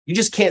you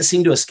just can't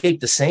seem to escape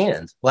the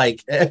sand.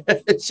 Like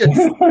it's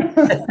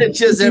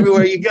just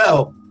everywhere you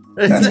go.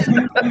 That's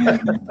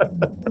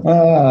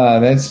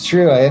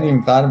true. I hadn't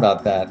even thought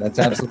about that. That's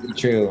absolutely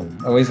true.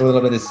 Always a little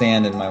bit of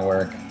sand in my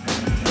work.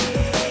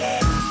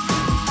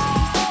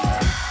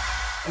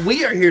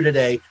 We are here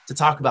today to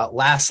talk about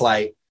Last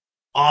Light,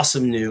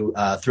 awesome new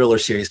thriller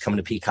series coming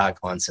to Peacock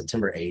on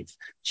September 8th,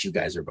 which you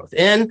guys are both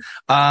in.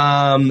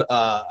 Matt,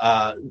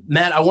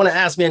 I want to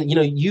ask, man,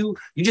 you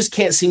just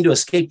can't seem to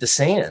escape the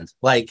sand.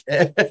 Like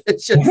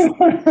it's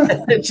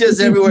just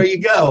everywhere you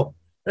go.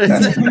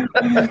 That's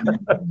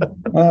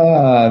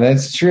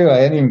true. I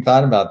hadn't even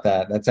thought about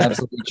that. That's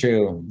absolutely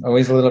true.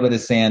 Always a little bit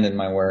of sand in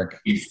my work.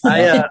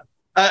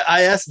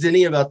 I asked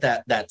Denny about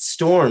that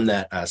storm,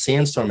 that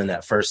sandstorm in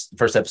that first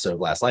episode of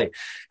Last Light,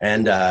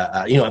 and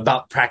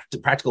about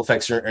practical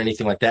effects or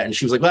anything like that. And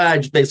she was like, "Well, I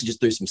basically just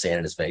threw some sand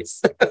in his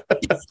face."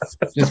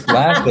 Just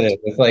blasted it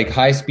with like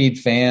high-speed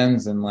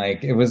fans, and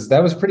like that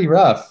was pretty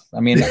rough.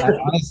 I mean,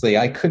 honestly,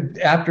 I could,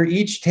 after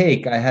each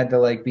take, I had to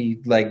like be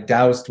like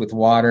doused with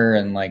water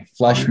and like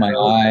flush my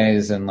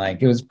eyes, and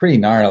like it was pretty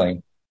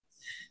gnarly.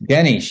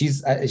 Denny,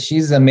 she's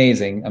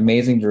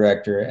amazing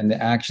director, and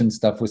the action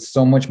stuff was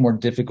so much more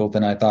difficult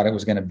than I thought it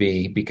was going to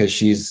be because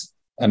she's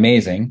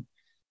amazing,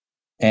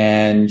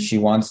 and she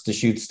wants to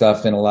shoot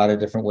stuff in a lot of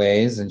different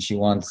ways, and she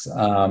wants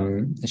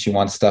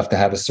stuff to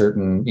have a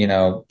certain,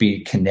 be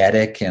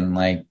kinetic, and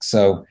like,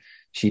 so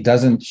she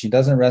doesn't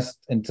rest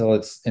until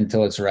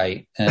it's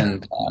right.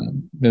 And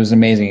it was an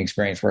amazing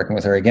experience working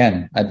with her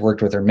again. I'd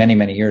worked with her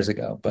many years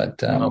ago,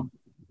 but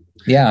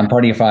yeah, I'm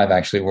Party of Five,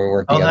 actually. We're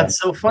working together. That's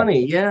so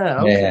funny.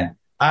 Yeah. Okay.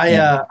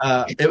 Yeah.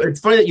 It's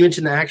funny that you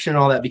mentioned the action and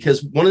all that,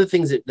 because one of the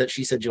things that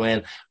she said,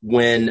 Joanne,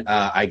 when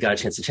I got a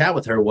chance to chat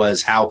with her,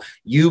 was how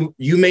you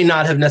may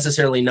not have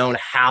necessarily known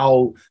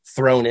how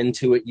thrown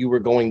into it you were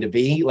going to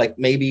be. Like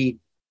maybe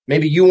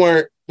you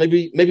weren't,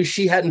 maybe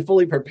she hadn't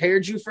fully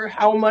prepared you for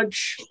how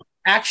much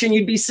action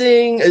you'd be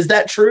seeing. Is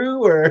that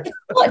true? Or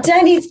not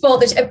Denny's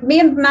fault that me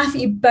and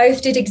Matthew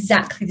both did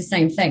exactly the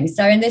same thing.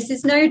 So, and this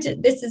is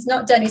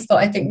not Denny's fault.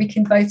 I think we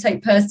can both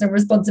take personal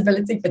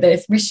responsibility for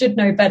this. We should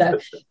know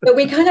better. But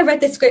we kind of read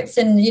the scripts,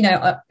 and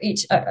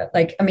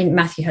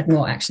Matthew had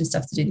more action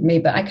stuff to do than me,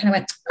 but I kind of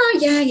went, oh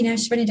yeah,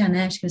 she's running down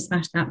there, she's gonna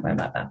smash that, blah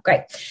blah blah,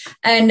 great.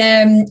 And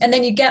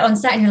then you get on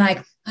set and you're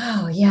like,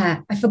 oh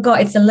yeah, I forgot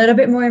it's a little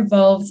bit more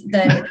involved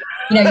than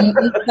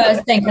you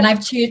first think. And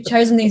I've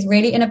chosen these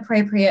really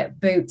inappropriate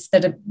boots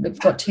that have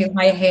got too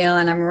high a heel,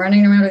 and I'm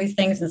running around with these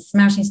things and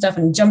smashing stuff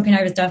and jumping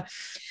over stuff.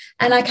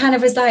 And I kind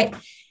of was like,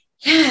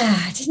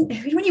 yeah,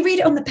 when you read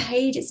it on the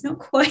page, it's not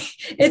quite,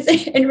 it's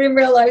in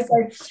real life.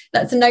 So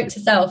that's a note to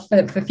self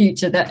for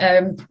future.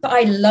 That, but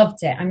I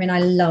loved it. I mean, I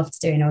loved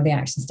doing all the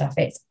action stuff.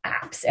 It's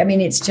apps. I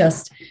mean, it's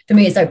just, for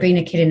me, it's like being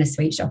a kid in a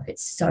sweet shop.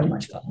 It's so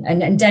much fun.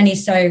 And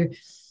Denny's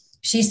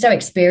she's so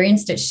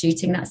experienced at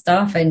shooting that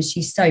stuff, and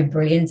she's so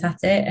brilliant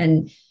at it,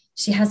 and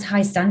she has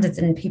high standards,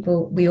 and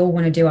we all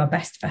want to do our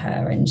best for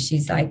her, and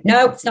she's like,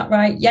 no, it's not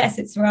right, yes,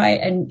 it's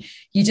right. And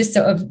you just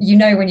sort of,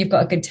 when you've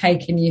got a good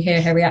take and you hear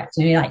her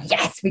reaction, and you're like,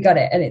 yes, we got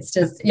it. And it's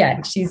just,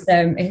 yeah, she has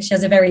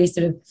a very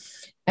sort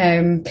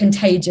of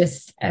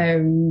contagious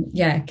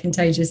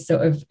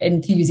sort of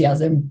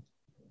enthusiasm.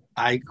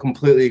 I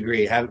completely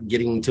agree.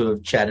 Getting to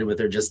have chatted with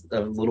her just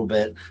a little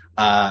bit.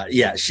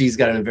 She's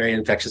got a very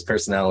infectious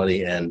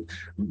personality and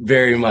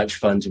very much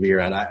fun to be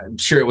around. I'm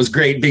sure it was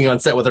great being on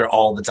set with her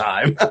all the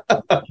time.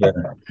 Yeah,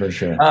 for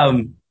sure.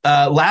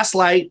 Last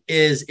Light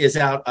is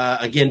out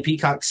again,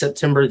 Peacock,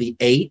 September the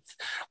 8th.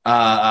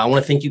 I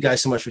want to thank you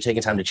guys so much for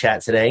taking time to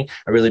chat today.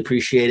 I really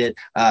appreciate it.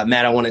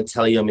 Matt, I want to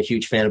tell you I'm a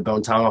huge fan of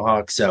Bone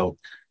Tomahawk, so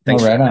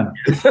thanks. Right on.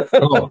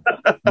 Cool.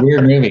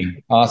 Weird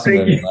movie. Awesome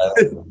movie.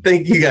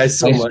 Thank you guys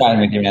so much. Nice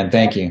with you, man.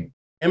 Thank you.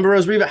 Ember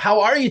Rose Reva, how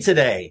are you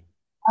today?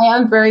 I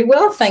am very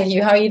well, thank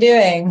you. How are you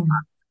doing?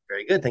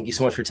 Very good. Thank you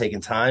so much for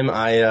taking time.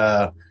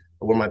 I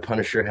wore my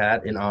Punisher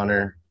hat in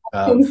honor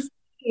of...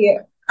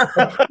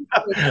 But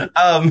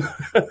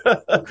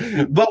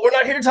we're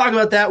not here to talk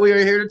about that. We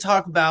are here to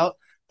talk about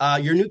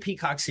your new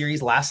Peacock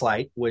series, Last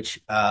Light,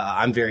 which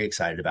I'm very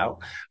excited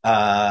about.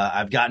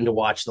 I've gotten to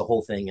watch the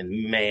whole thing,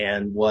 and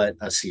man, what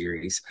a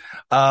series.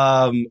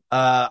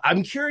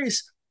 I'm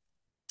curious.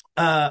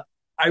 I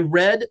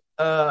read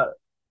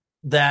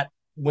that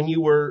when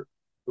you were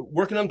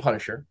working on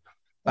Punisher,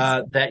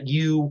 that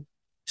you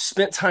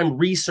spent time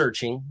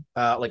researching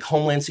like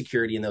Homeland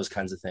Security and those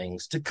kinds of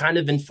things to kind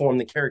of inform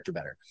the character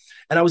better.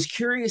 And I was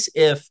curious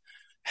if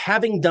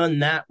having done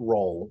that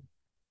role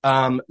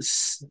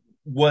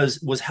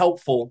was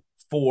helpful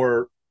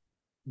for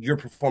your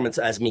performance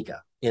as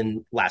Mika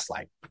in Last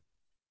Light.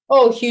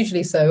 Oh,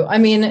 hugely so. I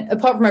mean,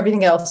 apart from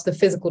everything else, the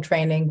physical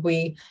training,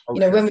 when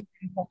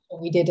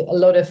we did a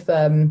lot of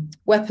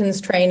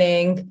weapons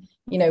training,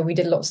 we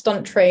did a lot of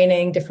stunt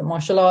training, different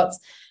martial arts.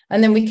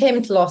 And then we came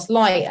into Last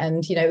Light,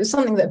 and, it was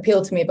something that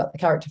appealed to me about the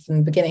character from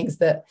the beginning, is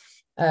that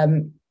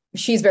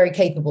she's very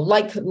capable,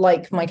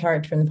 like my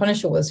character in The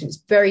Punisher was. She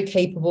was very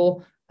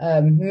capable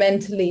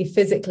mentally,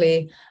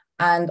 physically.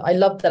 And I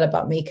love that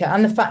about Mika,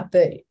 and the fact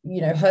that,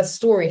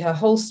 her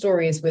whole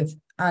story is with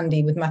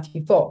Andy, with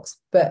Matthew Fox,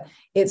 but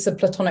it's a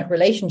platonic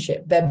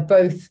relationship. They're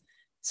both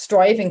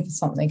striving for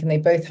something, and they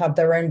both have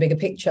their own bigger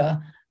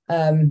picture,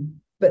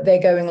 but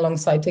they're going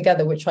alongside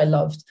together, which I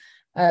loved.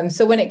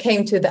 So when it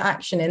came to the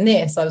action in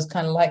this, I was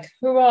kind of like,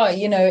 hurrah,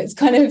 it's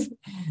kind of,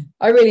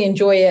 I really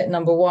enjoy it,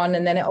 number one.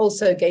 And then it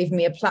also gave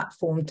me a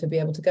platform to be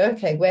able to go,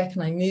 okay, where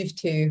can I move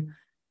to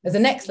as a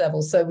next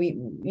level? So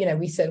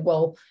we said,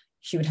 well,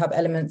 she would have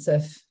elements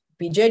of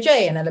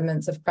BJJ and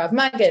elements of Krav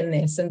Maga in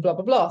this, and blah,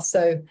 blah, blah.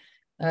 So,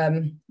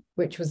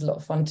 which was a lot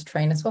of fun to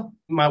train as well.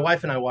 My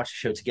wife and I watched the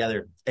show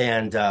together,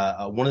 and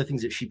one of the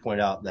things that she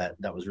pointed out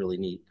that was really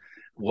neat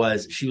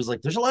was, she was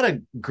like, there's a lot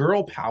of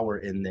girl power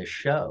in this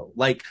show.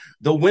 Like,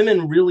 the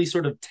women really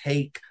sort of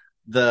take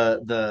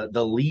the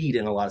lead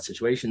in a lot of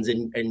situations,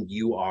 and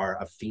you are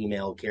a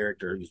female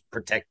character who's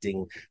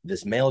protecting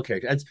this male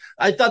character.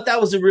 I thought that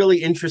was a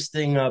really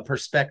interesting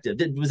perspective.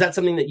 Was that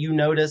something that you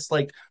noticed,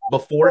 like,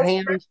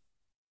 beforehand?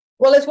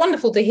 Well, it's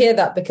wonderful to hear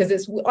that,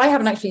 because I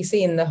haven't actually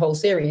seen the whole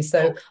series,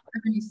 so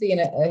I've only seen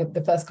it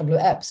the first couple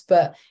of eps,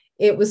 but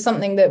it was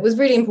something that was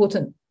really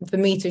important for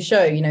me to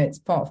show. It's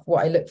part of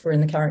what I look for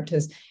in the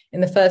characters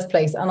in the first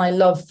place, and I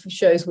love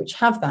shows which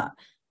have that.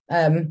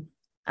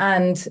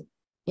 And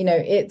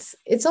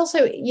it's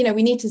also,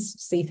 we need to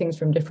see things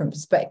from different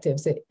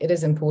perspectives. It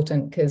is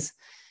important, because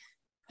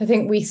I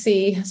think we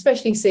see,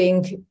 especially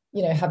seeing,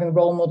 having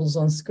role models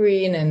on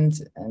screen, and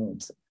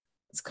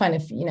it's kind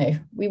of,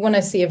 we want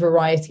to see a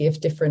variety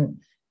of different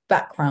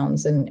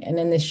backgrounds, and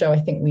in this show, I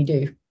think we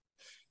do.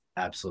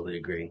 Absolutely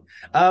agree.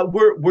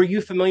 Were you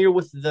familiar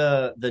with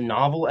the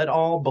novel at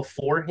all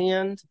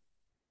beforehand?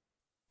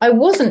 I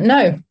wasn't,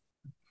 no.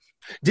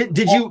 Did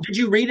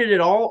you read it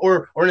at all,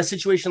 or in a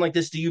situation like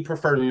this, do you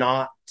prefer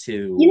not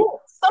to?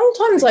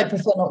 Sometimes I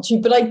prefer not to,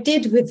 but I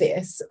did with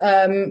this.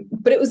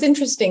 But it was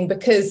interesting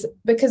because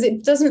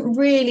it doesn't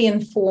really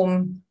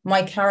inform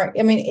my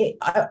character. I mean,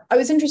 I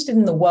was interested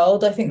in the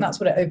world. I think that's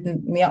what it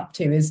opened me up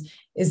to, is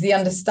the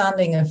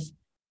understanding of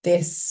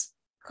this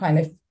kind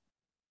of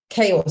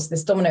chaos,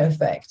 this domino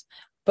effect.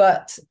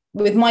 But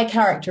with my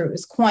character, it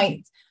was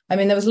quite,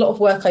 there was a lot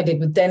of work I did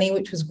with Denny,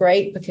 which was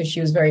great, because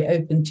she was very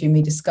open to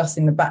me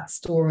discussing the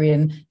backstory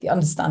and the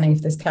understanding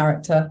of this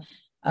character.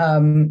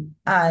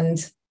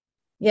 And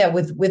yeah,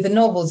 with the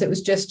novels, it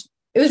was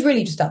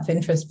really just out of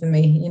interest for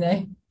me,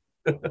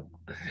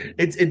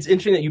 It's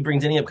interesting that you bring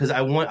Denny up, because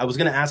I was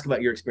going to ask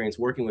about your experience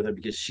working with her,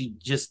 because she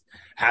just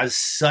has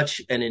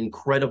such an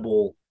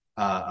incredible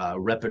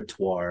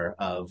repertoire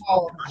of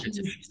projects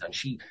that she's done.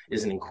 She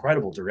is an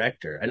incredible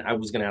director, and I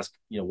was going to ask,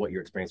 what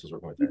your experience was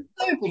working with her.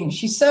 So brilliant.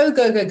 She's so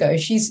go.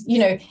 She's,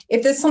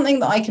 if there's something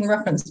that I can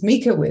reference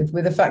Mika with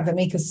the fact that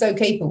Mika's so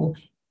capable,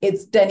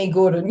 it's Denny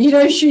Gordon.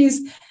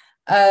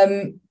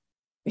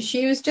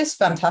 She was just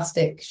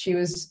fantastic. She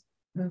was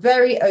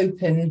very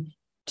open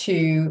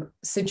to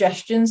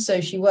suggestions, so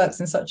she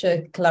works in such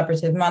a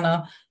collaborative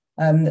manner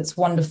that's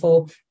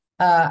wonderful.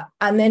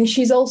 And then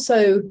she's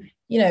also,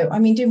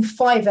 doing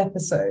 5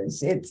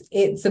 episodes.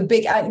 It's a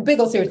big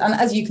old series, and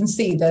as you can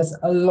see, there's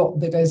a lot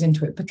that goes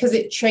into it, because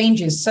it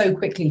changes so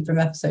quickly from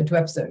episode to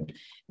episode.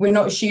 We're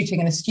not shooting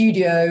in a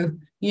studio,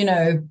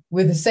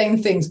 with the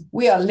same things.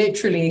 We are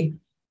literally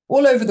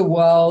all over the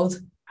world.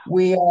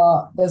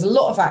 There's a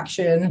lot of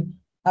action.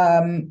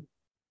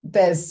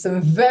 There's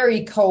some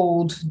very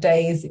cold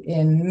days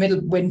in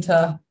middle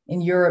winter in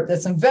Europe.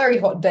 There's some very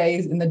hot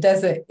days in the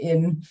desert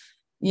in,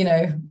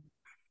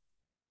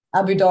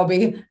 Abu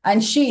Dhabi,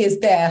 and she is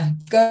there.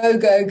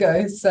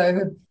 Go.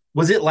 So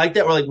was it like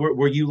that, or like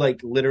were you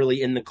like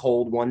literally in the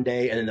cold one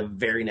day, and then the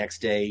very next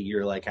day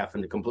you're like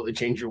having to completely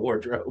change your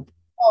wardrobe?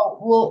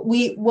 Oh,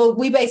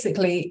 we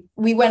basically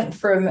went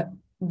from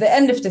the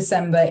end of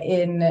December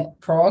in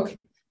Prague,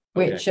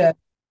 which I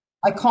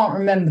can't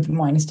remember the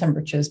minus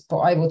temperatures, but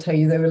I will tell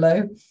you they were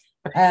low.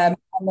 And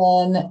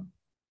then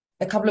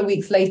a couple of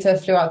weeks later,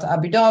 flew out to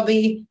Abu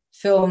Dhabi,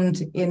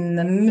 filmed in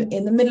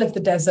the middle of the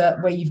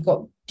desert, where you've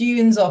got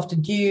dunes after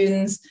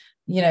dunes,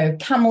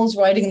 camels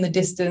riding in the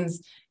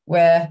distance,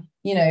 where,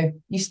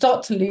 you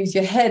start to lose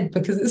your head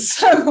because it's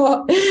so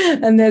hot.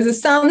 And there's a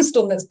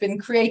sandstorm that's been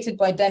created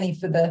by Denny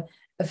for the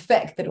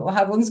effect that it will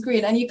have on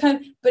screen. And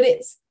but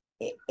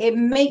it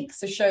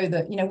makes a show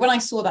that, when I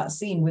saw that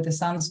scene with the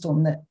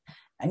sandstorm,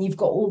 and you've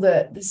got all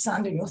the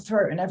sand in your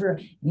throat and everywhere,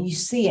 and you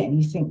see it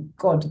and you think,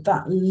 God,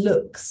 it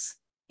looks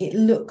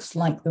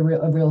like a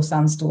real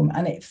sandstorm,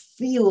 and it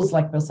feels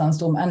like a real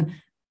sandstorm, and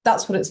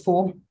that's what it's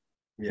for.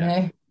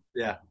 Yeah.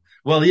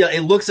 Well, yeah,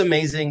 it looks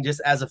amazing.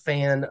 Just as a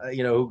fan,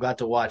 who got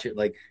to watch it,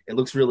 like, it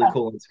looks really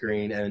cool on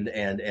screen,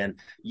 and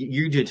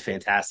you did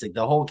fantastic.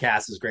 The whole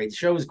cast is great. The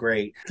show is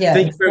great. Yeah.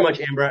 Thank you very much,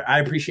 Amber. I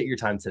appreciate your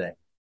time today.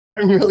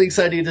 I'm really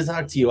excited to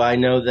talk to you. I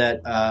know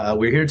that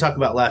we're here to talk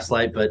about Last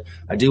Light, but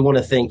I do want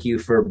to thank you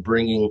for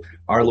bringing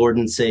our Lord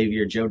and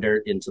Savior Joe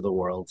Dirt into the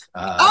world.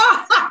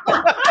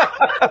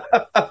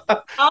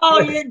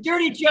 Oh, you're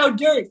dirty Joe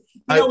Dirt.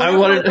 I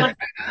wanted.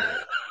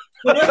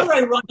 whenever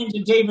I run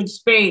into David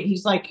Spade,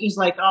 he's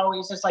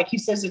always just like, he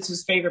says it's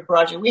his favorite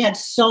project. We had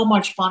so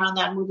much fun on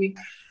that movie.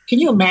 Can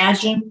you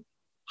imagine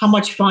how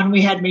much fun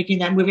we had making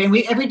that movie? And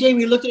every day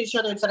we looked at each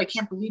other and said, I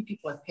can't believe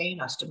people are paying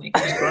us to make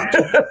this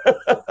project.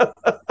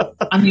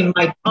 I mean,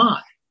 my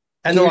God.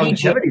 And the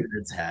longevity that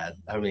it's had.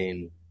 I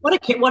mean, what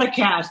a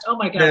cast. Oh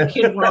my God.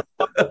 Kid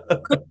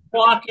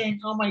walking.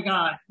 Oh my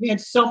God. We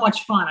had so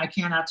much fun. I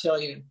cannot tell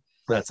you.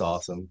 That's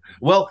awesome.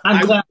 Well,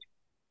 I'm glad.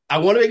 I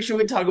want to make sure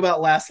we talk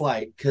about Last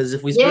Light, because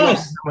if we spend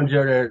on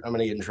Joe Dirt, I'm going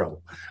to get in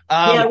trouble.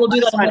 Yeah, we'll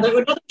do that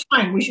another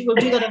time. We'll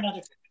do that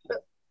another time.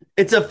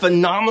 It's a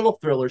phenomenal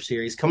thriller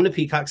series coming to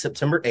Peacock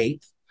September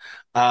 8th.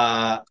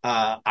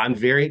 I'm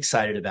very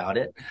excited about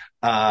it.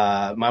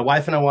 My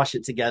wife and I watched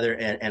it together,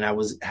 and I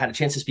had a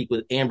chance to speak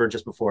with Amber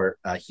just before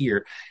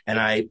here, and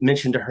I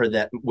mentioned to her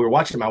that we were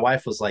watching. My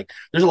wife was like,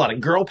 "There's a lot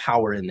of girl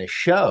power in this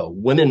show.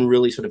 Women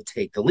really sort of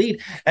take the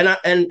lead,"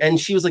 and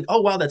she was like,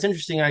 "Oh wow, that's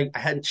interesting."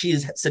 She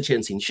said she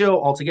hadn't seen the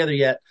show altogether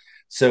yet,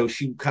 so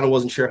she kind of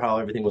wasn't sure how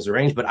everything was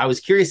arranged. But I was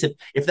curious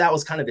if that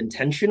was kind of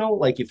intentional,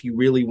 like if you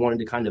really wanted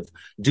to kind of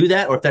do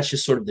that, or if that's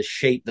just sort of the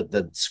shape that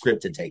the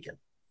script had taken.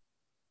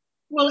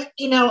 Well,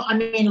 I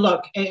mean,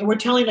 look, we're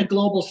telling a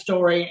global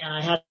story,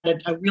 and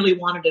I really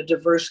wanted a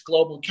diverse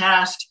global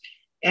cast,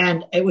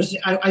 and it was,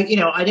 I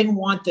didn't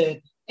want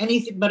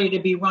anybody to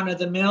be run of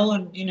the mill,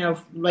 and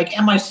like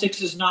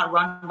MI6 is not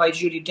run by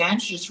Judi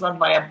Dench; it's run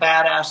by a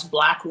badass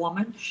Black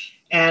woman,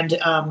 and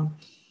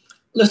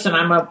listen,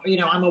 I'm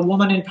a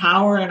woman in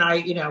power, and I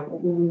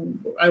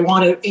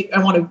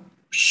want to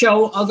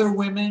show other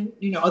women,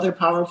 other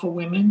powerful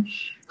women.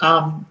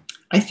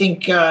 I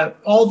think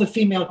all the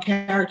female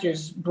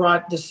characters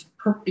brought this,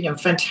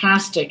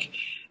 fantastic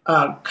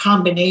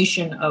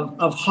combination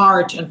of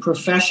heart and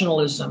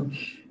professionalism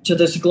to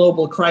this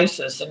global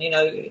crisis. And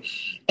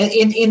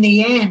in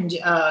the end,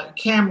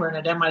 Cameron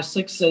at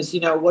MI6 says,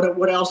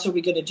 what else are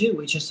we going to do?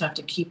 We just have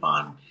to keep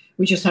on.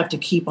 We have to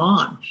keep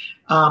on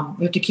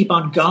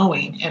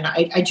going. And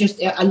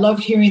I love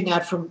hearing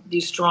that from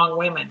these strong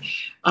women.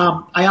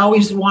 I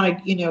always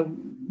want to,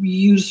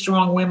 use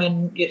strong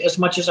women as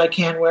much as I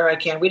can, where I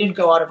can. We didn't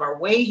go out of our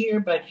way here,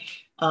 but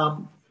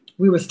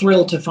we were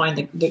thrilled to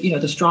find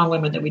the strong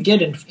women that we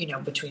did, and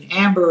between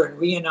Amber and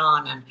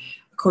Rhiannon and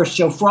of course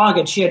Joe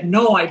Froggatt. She had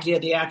no idea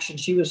the action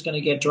she was going to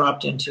get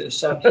dropped into.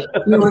 So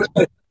we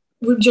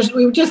were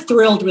just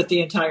thrilled with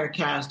the entire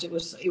cast. It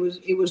was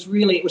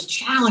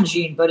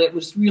challenging, but it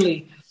was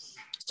really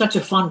such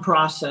a fun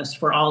process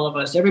for all of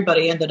us.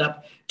 Everybody ended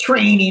up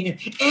training.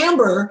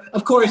 Amber,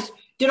 of course,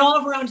 did all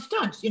of her own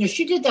stunts.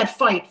 She did that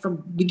fight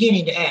from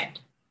beginning to end.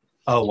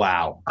 Oh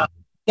wow!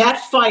 That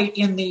fight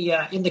in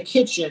the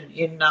kitchen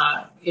in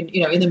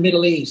the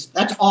Middle East.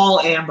 That's all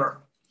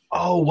Amber.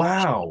 Oh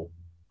wow!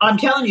 I'm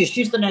telling you,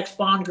 she's the next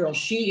Bond girl.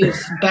 She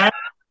is bad.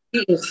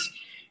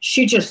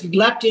 She just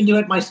leapt into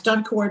it. My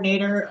stunt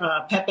coordinator,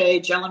 Pepe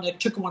Jelinek,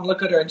 took one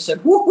look at her and said,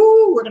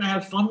 "Woohoo! We're going to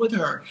have fun with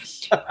her."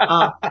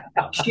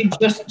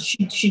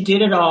 She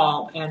did it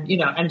all,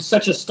 and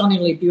such a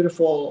stunningly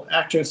beautiful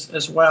actress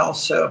as well.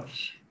 So,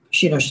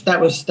 that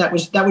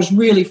was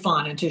really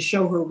fun, and to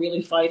show her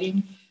really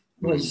fighting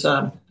was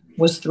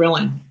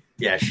thrilling.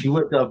 Yeah, she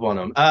whipped up on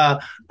them.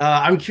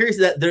 I'm curious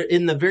that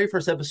in the very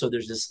first episode,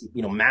 there's this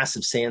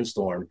massive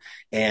sandstorm,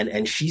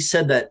 and she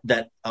said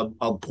that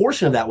a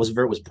portion of that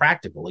was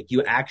practical. Like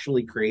you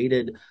actually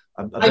created.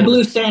 I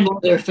blew sand in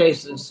their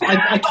faces.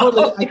 I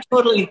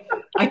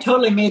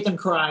totally made them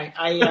cry.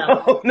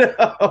 Oh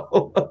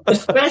no!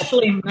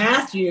 Especially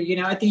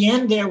Matthew. At the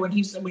end there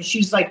when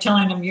she's like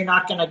telling him you're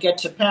not going to get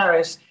to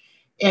Paris.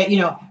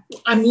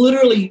 I'm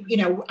literally,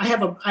 I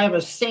have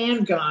a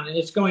sand gun and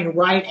it's going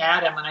right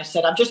at him. And I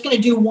said, I'm just going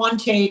to do one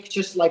take,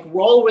 just like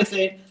roll with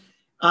it.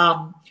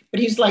 But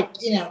he's like,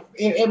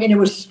 it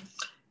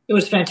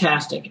was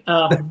fantastic.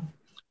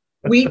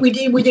 We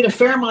did a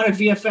fair amount of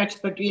VFX,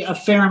 but a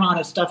fair amount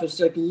of stuff is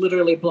like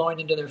literally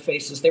blowing into their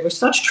faces. They were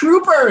such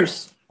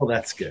troopers. Well,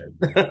 that's good.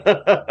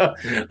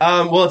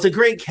 Well, it's a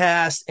great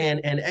cast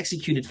and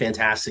executed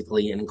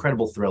fantastically. An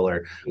incredible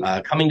thriller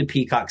coming to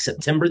Peacock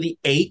September the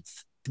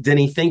 8th.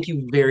 Denny, thank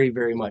you very,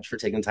 very much for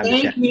taking time to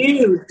chat. Thank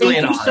you.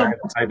 Thank you so much.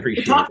 I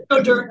appreciate it. Talk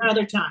Joe Dirt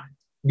another time.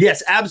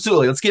 Yes,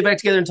 absolutely. Let's get back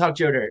together and talk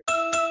Joe Dirt.